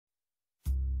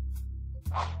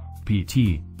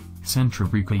PT. Centra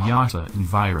Rekayasa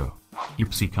Enviro.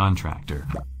 IPSI Contractor.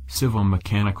 Civil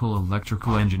Mechanical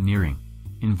Electrical Engineering.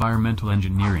 Environmental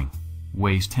Engineering.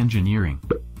 Waste Engineering.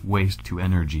 Waste to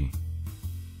Energy.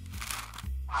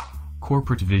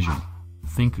 Corporate Vision.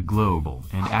 Think global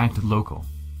and act local.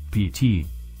 PT.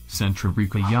 Centra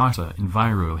Rekayasa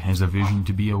Enviro has a vision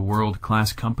to be a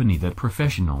world-class company that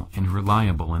professional and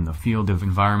reliable in the field of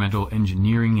environmental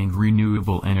engineering and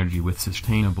renewable energy with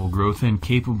sustainable growth and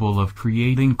capable of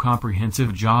creating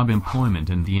comprehensive job employment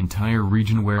in the entire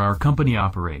region where our company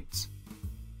operates.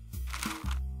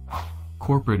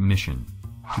 Corporate Mission.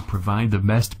 To provide the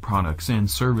best products and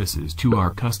services to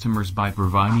our customers by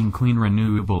providing clean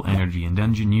renewable energy and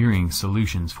engineering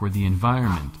solutions for the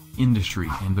environment, industry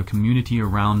and the community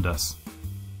around us.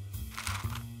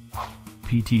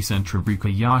 PT Centra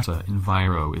Rekayasa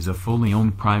Enviro is a fully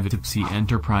owned private IPSI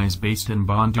enterprise based in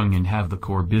Bandung and have the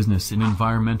core business in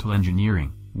environmental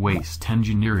engineering, waste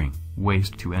engineering,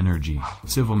 waste to energy,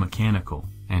 civil mechanical,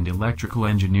 and electrical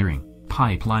engineering,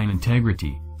 pipeline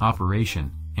integrity,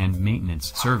 operation, and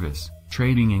maintenance service,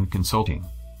 trading and consulting.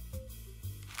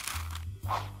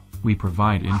 We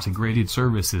provide integrated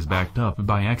services backed up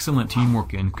by excellent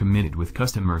teamwork and committed with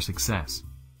customer success.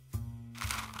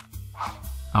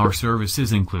 Our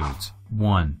services includes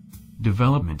 1.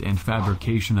 Development and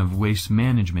fabrication of waste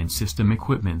management system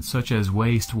equipment such as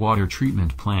wastewater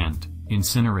treatment plant,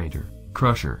 incinerator,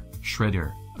 crusher,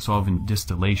 shredder, solvent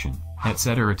distillation,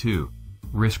 etc. 2.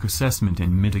 Risk assessment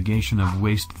and mitigation of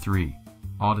waste. 3.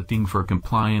 Auditing for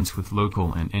compliance with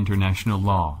local and international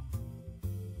law.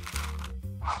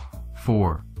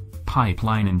 4.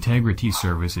 Pipeline integrity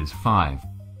services. 5.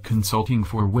 Consulting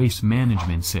for waste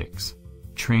management. 6.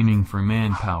 Training for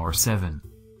manpower. 7.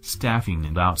 Staffing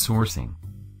and outsourcing.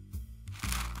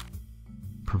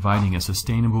 Providing a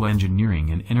sustainable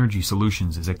engineering and energy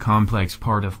solutions is a complex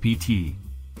part of PT.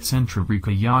 Centra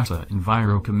Rekayasa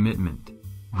Enviro commitment.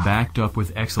 Backed up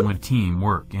with excellent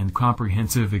teamwork and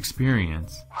comprehensive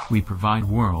experience, we provide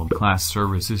world-class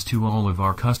services to all of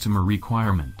our customer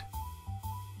requirement.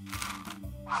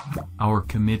 Our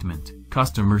commitment,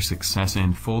 customer success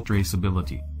and full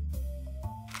traceability.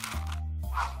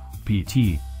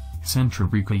 PT. Centra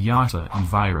Rekayasa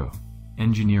Enviro.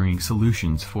 Engineering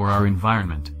solutions for our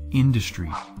environment,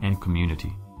 industry, and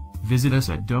community. Visit us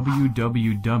at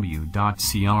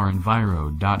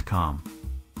www.crenviro.com.